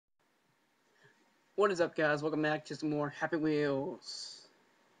What is up, guys? Welcome back to some more Happy Wheels.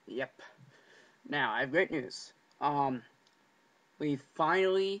 Yep. Now, I have great news. We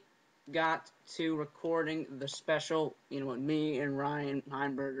finally got to recording the special, with me and Ryan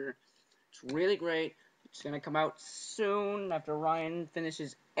Heinberger. It's really great. It's gonna come out soon after Ryan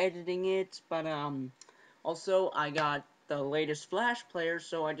finishes editing it, but, also, I got the latest Flash player,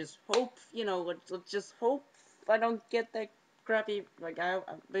 so I just hope, let's just hope I don't get that crappy,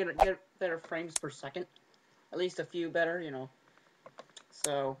 I'm gonna get better frames per second. At least a few better,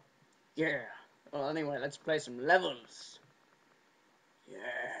 So, yeah. Well, anyway, let's play some levels.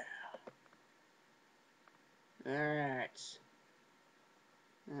 Yeah. Alright.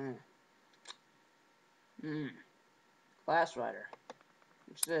 Class Rider.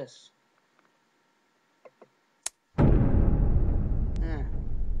 What's this?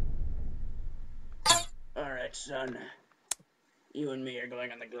 Alright, son. You and me are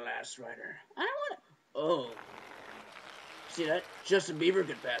going on the Glass Rider. I don't want to... Oh. See that? Justin Bieber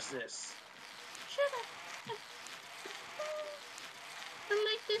could pass this. Shut up. I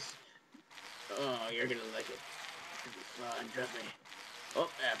like this. Oh, you're gonna like it. It'll be fun, trust me. Oh,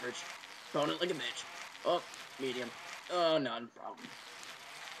 average. Throwing it like a bitch. Oh, medium. Oh, none problem.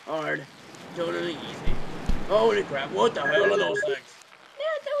 Hard. Totally easy. Holy crap, what the hell are those things? Yeah,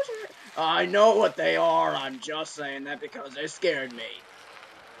 those are... I know what they are, I'm just saying that because they scared me.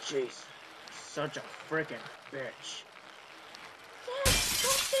 Jeez. Such a freaking bitch. Dad, don't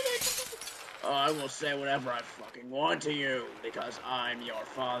say that. I will say whatever I fucking want to you, because I'm your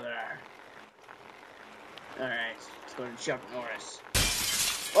father. Alright, let's go to Chuck Norris.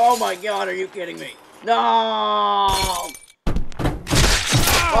 Oh my god, are you kidding me? No!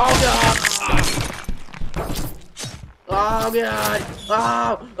 Oh god! Oh god!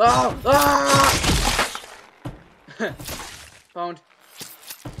 Oh! Phoned.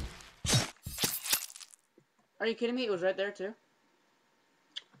 Are you kidding me? It was right there too.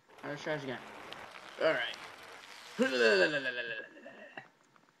 Alright, let's try this again. Alright.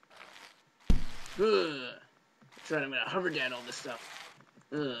 I'm gonna hover down all this stuff.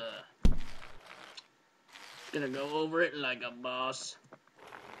 Gonna go over it like a boss.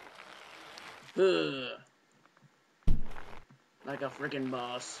 Like a freaking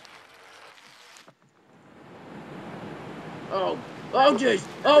boss. Oh jeez.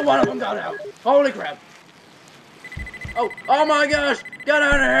 Oh, one of them got out. Holy crap. Oh my gosh. Get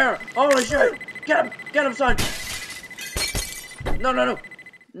out of here. Holy shit. Get him, son. No.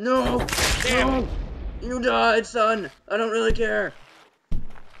 No. Damn. You died, son. I don't really care.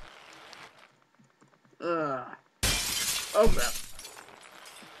 Oh crap.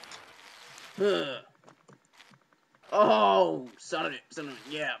 Oh, son of it,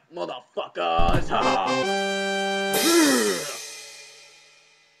 yeah, motherfuckers.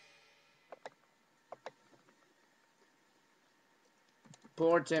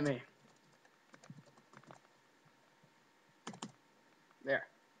 Poor Timmy. There.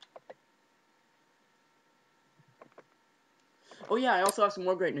 Oh yeah, I also have some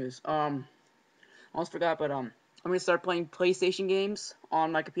more great news. I almost forgot, but I'm gonna start playing PlayStation games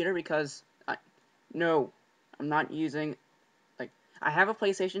on my computer because no, I'm not using, I have a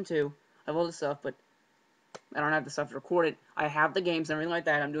PlayStation 2, I have all this stuff, but I don't have the stuff to record it. I have the games and everything like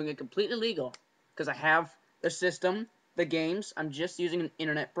that. I'm doing it completely legal because I have the system, the games. I'm just using an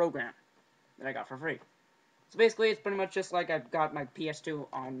internet program that I got for free. So basically, it's pretty much just like I've got my PS2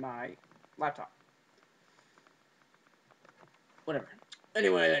 on my laptop. Whatever.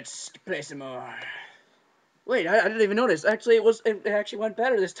 Anyway, let's play some more. Wait, I didn't even notice. Actually, it actually went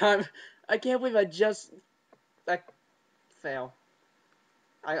better this time. I can't believe I fail.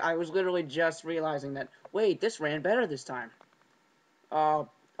 I was literally just realizing that, wait, this ran better this time. Oh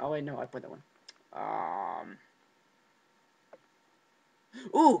wait, no, I put that one.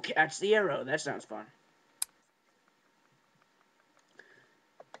 Ooh, catch the arrow. That sounds fun.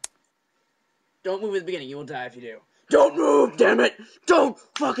 Don't move at the beginning. You will die if you do. Don't move, damn it! Don't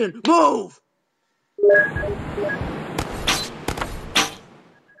fucking move!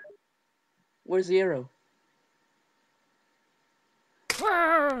 Where's the arrow?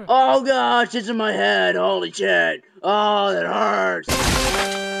 Oh gosh, it's in my head. Holy shit. Oh, that hurts.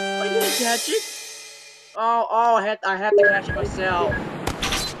 Oh, you didn't catch it? Oh, I have to catch it myself.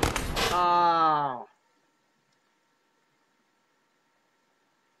 Oh.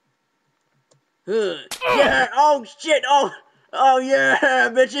 Yeah. Oh shit. Oh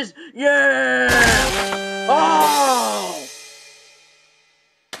yeah, bitches. Yeah. Oh.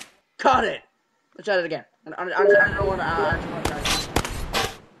 Caught it. Let's try it again. I don't want to.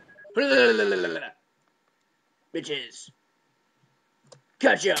 Bitches.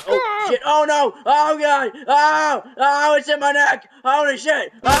 Gotcha. Oh, shit. Oh, no. Oh, God. Oh, it's in my neck. Holy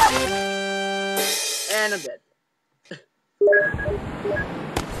shit. And I'm dead.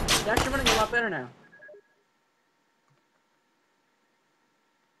 It's actually running a lot better now.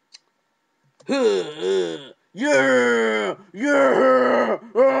 Yeah!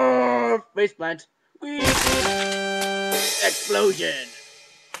 Face plant. Explosion.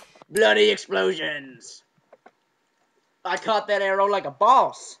 Bloody explosions. I caught that arrow like a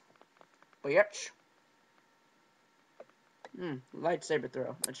boss. Bitch. Lightsaber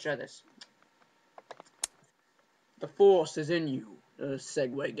throw. Let's try this. The force is in you,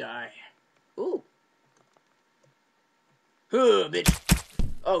 Segway guy. Ooh. Bitch.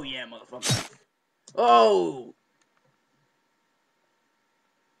 Oh, yeah, motherfucker. Oh.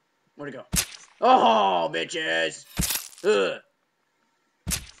 Where'd it go? Oh, bitches.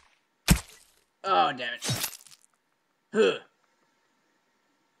 Oh, damn it.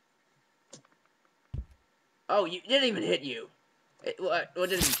 Oh, it didn't even hit you. It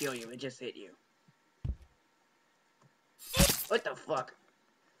didn't even kill you. It just hit you. What the fuck?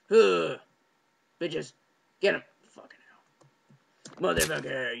 Bitches. Get him. Fucking hell.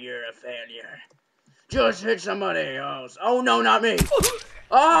 Motherfucker, you're a failure. Just hit somebody else. Oh, no, not me.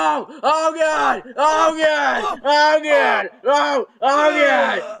 Oh! Oh, God! Oh, God! Oh, God! Oh! Oh,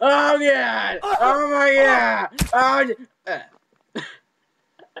 God! Oh, God! Oh, my God! Oh,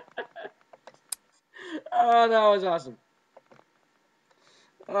 oh, that was awesome.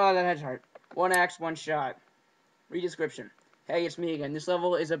 Oh, that head's hard. One axe, one shot. Read description. Hey, it's me again. This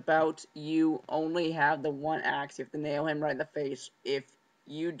level is about you only have the one axe. You have to nail him right in the face. If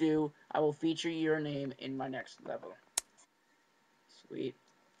you do, I will feature your name in my next level. Sweet.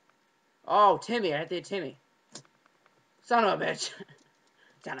 Oh, Timmy. I have to hit Timmy. Son of a bitch.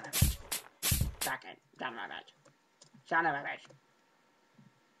 Son of a bitch. Fucking son of a bitch. Son of a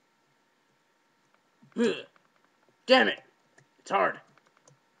bitch. Damn it. It's hard.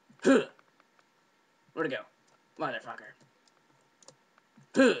 Where'd it go? Motherfucker.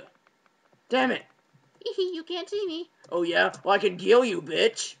 Damn it. You can't see me. Oh, yeah? Well, I can kill you,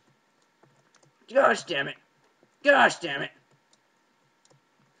 bitch. Gosh damn it. Gosh damn it.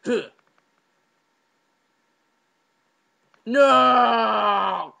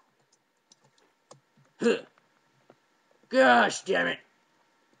 No! Gosh damn it.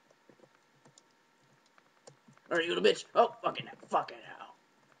 Alright, you little bitch. Oh, fucking hell.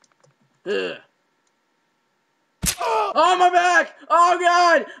 Oh, my back! Oh,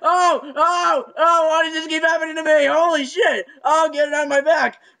 God! Oh, why does this keep happening to me? Holy shit! Oh, get it out of my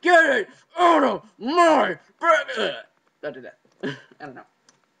back! Get it out of my back! Don't do that. I don't know.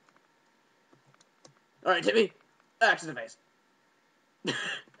 Alright, Timmy. Axe in the face.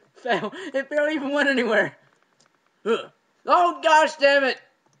 Fail. It barely even went anywhere. Oh, gosh damn it!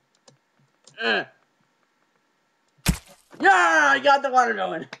 Yeah, I got the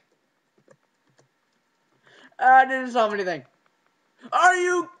watermelon. I didn't solve anything. Are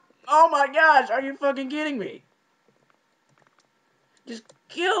you? Oh my gosh, are you fucking kidding me? Just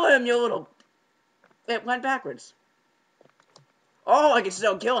kill him, you little... It went backwards. Oh, I can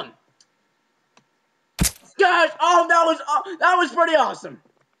still kill him. Gosh, that was pretty awesome.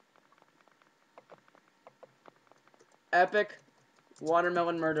 Epic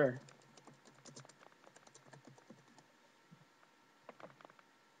watermelon murder.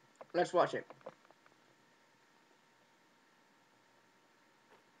 Let's watch it.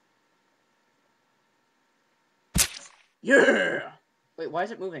 Yeah! Wait, why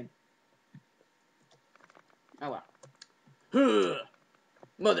is it moving? Oh, wow.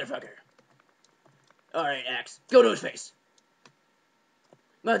 Motherfucker. Alright, Axe. Go to his face.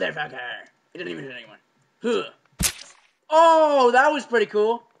 Motherfucker. He didn't even hit anyone. Oh, that was pretty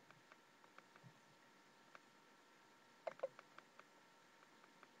cool.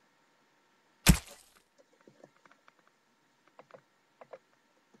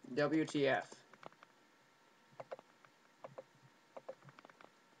 WTF.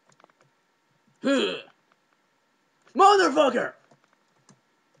 Motherfucker!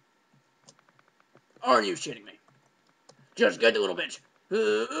 Are you shitting me? Just get the little bitch.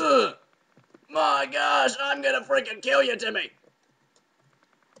 My gosh, I'm gonna freaking kill you, Timmy.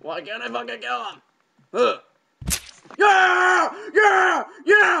 Why can't I fucking kill him? Yeah!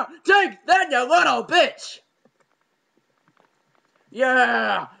 Take that, you little bitch!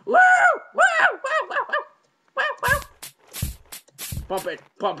 Yeah! Woo! Woo! Woo! Woo! Woo! Woo! Bump it,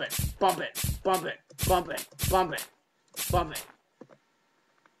 bump it, bump it, bump it, bump it, bump it, bump it.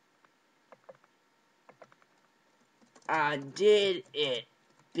 I did it,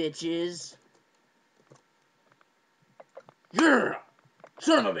 bitches. Yeah!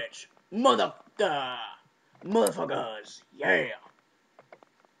 Son of a bitch. Motherfuckers. Yeah.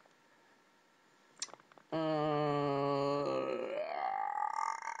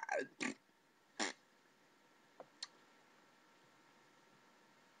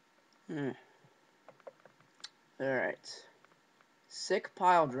 Alright. Sick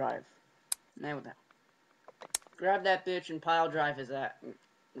pile drive. Now what the hell? Grab that bitch and pile drive his ass.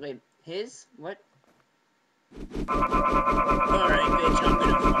 Wait, his? What? Alright, bitch, I'm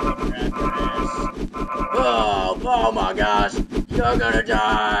gonna fucking grab your ass. Oh my gosh! You're gonna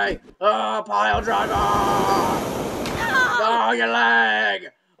die! Oh, pile driver! Oh, your leg!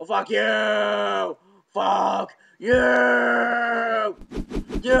 Oh, fuck you! Fuck you!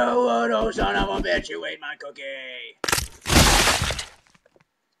 You little son of a bitch, you ate my cookie!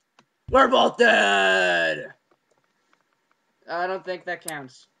 We're both dead! I don't think that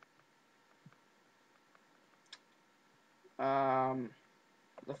counts.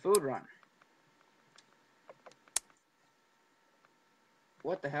 The food run.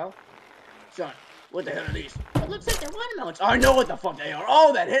 What the hell? Son, what the hell are these? It looks like they're watermelons. I know what the fuck they are.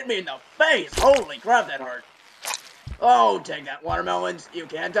 Oh, that hit me in the face. Holy crap, that hurt. Oh, take that, watermelons. You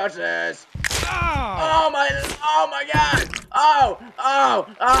can't touch this. Oh my god.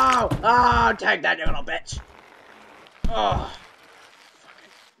 Oh, take that, you little bitch. Oh.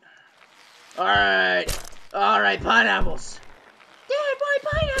 Alright, pineapples. Dad, why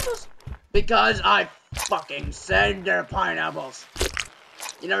pineapples? Because I fucking said they're pineapples.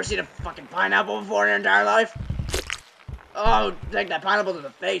 You never seen a fucking pineapple before in your entire life? Oh, take that pineapple to the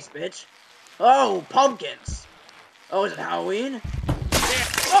face, bitch. Oh, pumpkins. Oh, is it Halloween?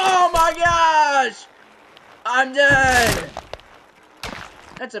 Oh my gosh! I'm dead!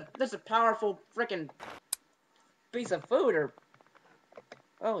 That's a powerful freaking piece of food, or...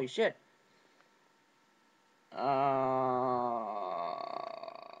 Holy shit.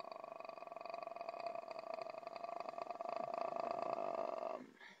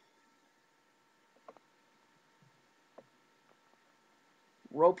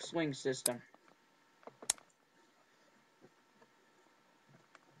 Rope swing system.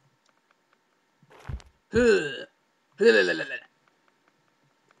 Go,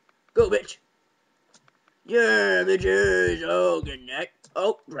 bitch. Yeah, bitches. Oh, good neck.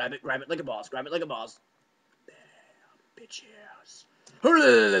 Oh, grab it like a boss. Grab it like a boss. Bam, bitches. Where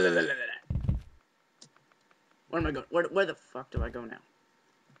am I going? Where the fuck do I go now?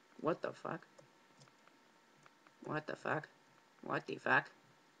 What the fuck? What the fuck? What the fuck?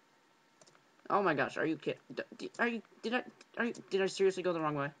 Oh my gosh, are you kidding? Did I seriously go the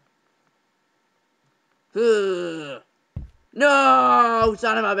wrong way? No,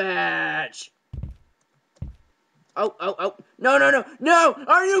 son of a bitch! Oh, no!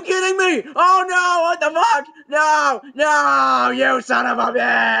 Are you kidding me? Oh no, what the fuck? No, you son of a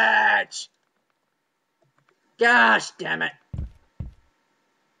bitch! Gosh damn it.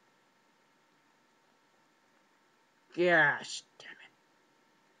 Gosh damn it.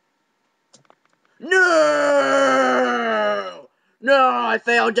 No, I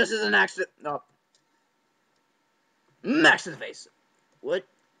failed just as an accident. No. Max to the face. What?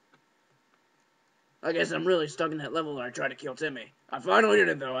 I guess I'm really stuck in that level where I tried to kill Timmy. I finally did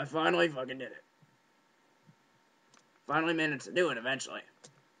it, though. I finally fucking did it. Finally managed to do it eventually.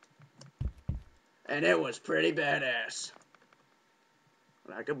 And it was pretty badass.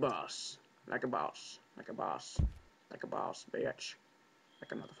 Like a boss. Like a boss. Like a boss. Like a boss, bitch.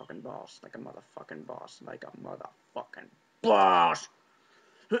 Like a motherfucking boss. Like a motherfucking boss. Like a motherfucking boss!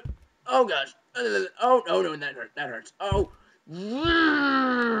 Oh, gosh. Oh, no, that hurts. Oh.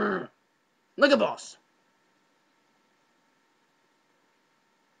 Like a boss.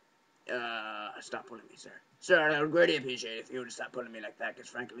 Stop pulling me, sir. Sir, I would greatly appreciate it if you would stop pulling me like that, because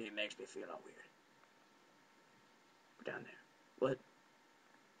frankly, it makes me feel all weird. Down there. What?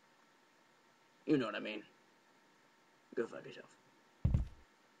 You know what I mean. Go fuck yourself.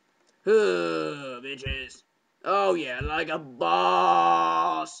 Bitches. Oh, yeah, like a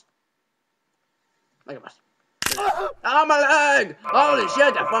boss. Like a boss. Oh, my leg! Holy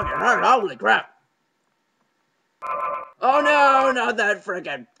shit, that fucking hurt. Holy crap. Oh, no, not that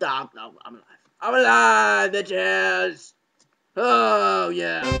freaking... Oh, no, I'm alive. I'm alive, bitches! Oh,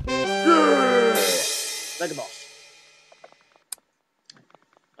 yeah. Like a boss.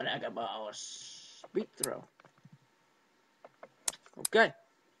 Like a boss. Beat throw. Okay.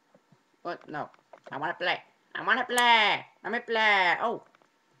 What? No. I wanna play. I wanna play. Let me play. Oh.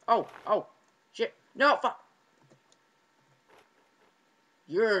 Shit. No, fuck.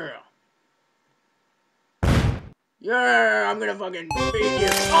 Yeah. Yeah, I'm gonna fucking beat you.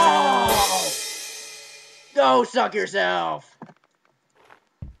 Oh! Go suck yourself.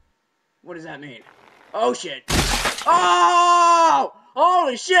 What does that mean? Oh, shit. Oh!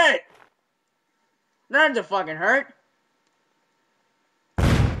 Holy shit! That doesn't fucking hurt.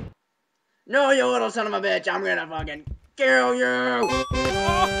 No, you little son of a bitch. I'm gonna fucking kill you.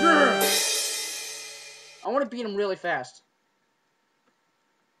 I want to beat him really fast.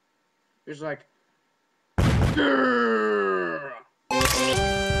 He's like...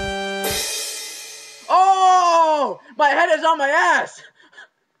 Oh! My head is on my ass!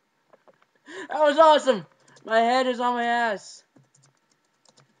 That was awesome! My head is on my ass.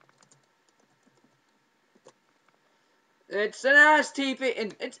 It's an ass teepee,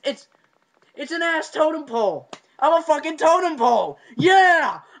 and it's an ass totem pole. I'm a fucking totem pole.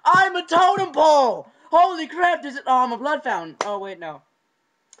 Yeah, I'm a totem pole. Holy crap! Does it? Oh, I'm a blood fountain. Oh wait, no.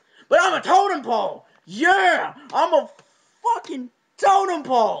 But I'm a totem pole. Yeah, I'm a fucking totem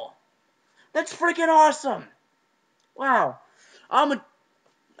pole. That's freaking awesome. Wow. I'm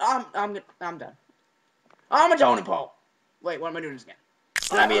done. I'm a totem pole. Wait, what am I doing this again?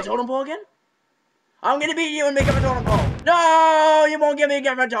 Can I be a totem pole again? I'm gonna beat you and make him a totem pole. No, you won't give me a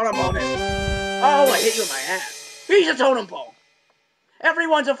totem pole. Oh, I hit you in my ass. He's a totem pole.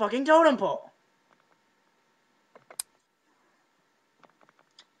 Everyone's a fucking totem pole.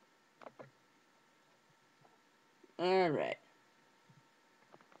 Alright.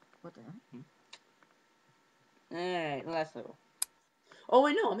 What the hell? Alright, last level. Oh,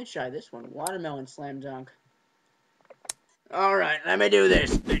 wait, no, let me try this one. Watermelon slam dunk. Alright, let me do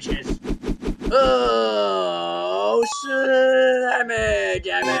this, bitches. Oh, slam it,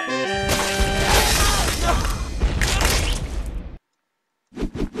 damn it.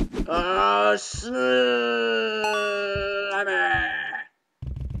 Oh, slam it.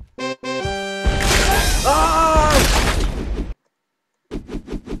 Oh!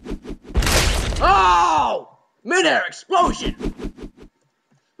 Oh! Mid-air explosion!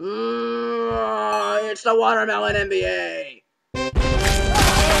 It's the Watermelon NBA!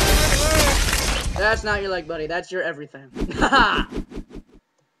 That's not your leg, buddy. That's your everything. Haha!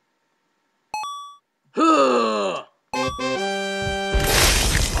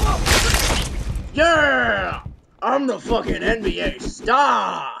 Yeah! I'm the fucking NBA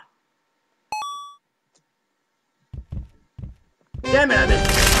star! Damn it, I missed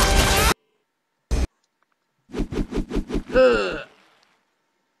it.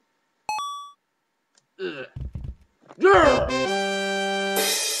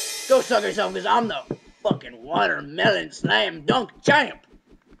 Go suck yourself, because I'm the fucking watermelon slam dunk champ.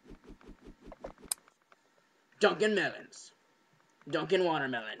 Dunkin' melons. Dunkin'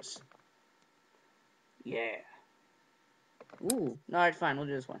 watermelons. Yeah. Ooh. Alright, fine. We'll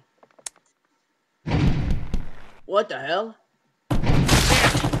do this one. What the hell?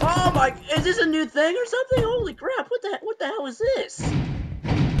 Oh my... Is this a new thing or something? Holy crap. What the hell is this?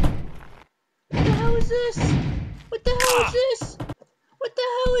 What the hell is this? What the hell is this? What the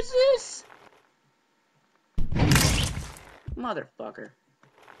hell is this? Motherfucker.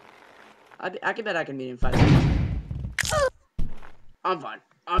 I can bet I can beat him in 5 seconds. I'm fine.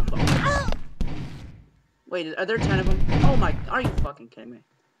 I'm fine. Wait, are there 10 of them? Oh my... Are you fucking kidding me?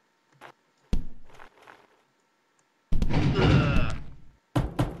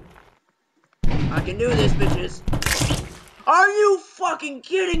 I can do this, bitches. Are you fucking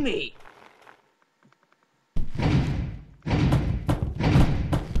kidding me?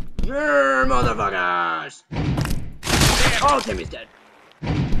 Yeah, motherfuckers! Oh, Timmy's dead.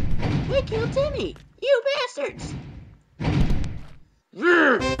 We killed Timmy! You bastards!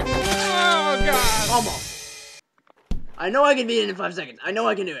 Yeah. Oh, God! Almost. I know I can beat it in 5 seconds. I know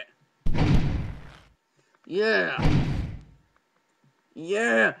I can do it. Yeah.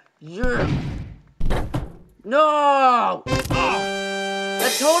 Yeah. Yeah. No! Oh.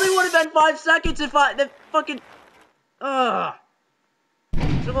 That totally would have been 5 seconds if that fucking...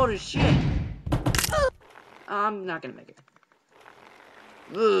 It's a load of shit. I'm not gonna make it.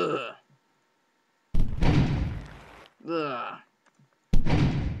 Ugh. Ugh.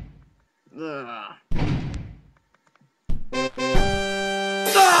 Ugh.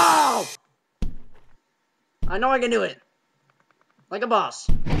 No! I know I can do it. Like a boss.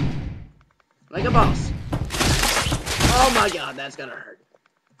 Like a boss. Oh my god, that's gonna hurt.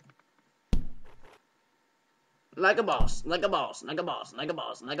 Like a boss, like a boss, like a boss, like a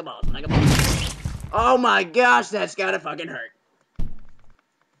boss, like a boss, like a boss. Oh my gosh, that's gotta fucking hurt.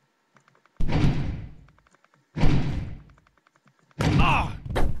 Oh!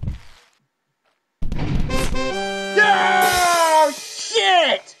 Oh,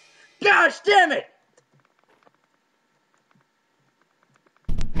 shit! Gosh damn it!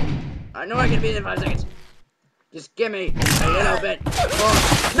 I know I can beat it in 5 seconds. Just give me a little bit more.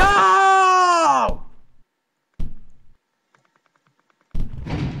 No!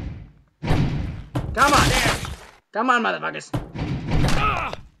 Come on, motherfuckers.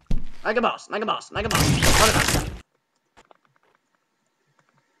 Like a boss, like a boss, like a boss. Motherfucker.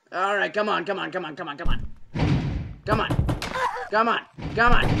 Alright, come on, come on, come on, come on, come on. Come on. Come on,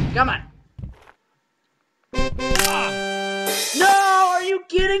 come on, come on. No, are you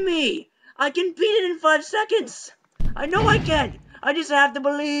kidding me? I can beat it in 5 seconds. I know I can. I just have to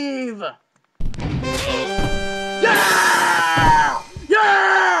believe. Yeah!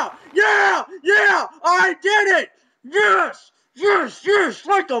 Yeah! Yeah! Yeah! I did it! Yes! Yes! Yes!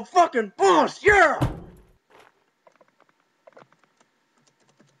 Like a fucking boss! Yeah!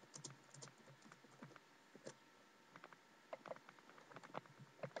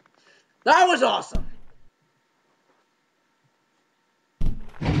 That was awesome!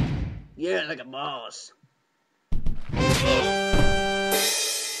 Yeah, like a boss.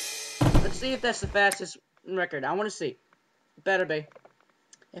 Let's see if that's the fastest record. I want to see. It better be.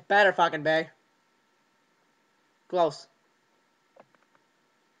 It better fucking be. Close.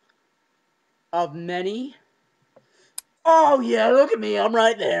 Of many. Oh yeah, look at me. I'm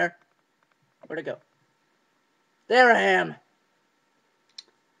right there. Where'd it go? There I am.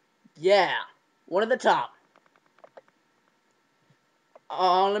 Yeah. One at the top.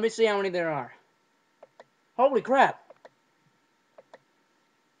 Let me see how many there are. Holy crap.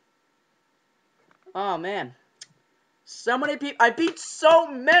 Oh man. So many people. I beat so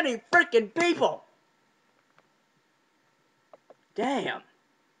many freaking people. Damn.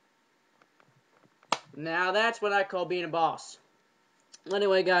 Now that's what I call being a boss.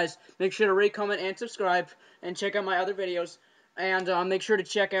 Anyway, guys, make sure to rate, comment, and subscribe, and check out my other videos. And make sure to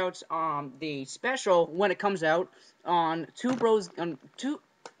check out the special when it comes out on Two Bros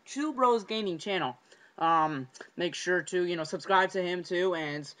Gaming channel. Make sure to subscribe to him too,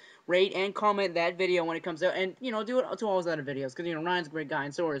 and rate and comment that video when it comes out, and do it to all his other videos, because Ryan's a great guy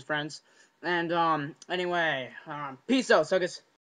and so are his friends. And anyway, peace out, suckers.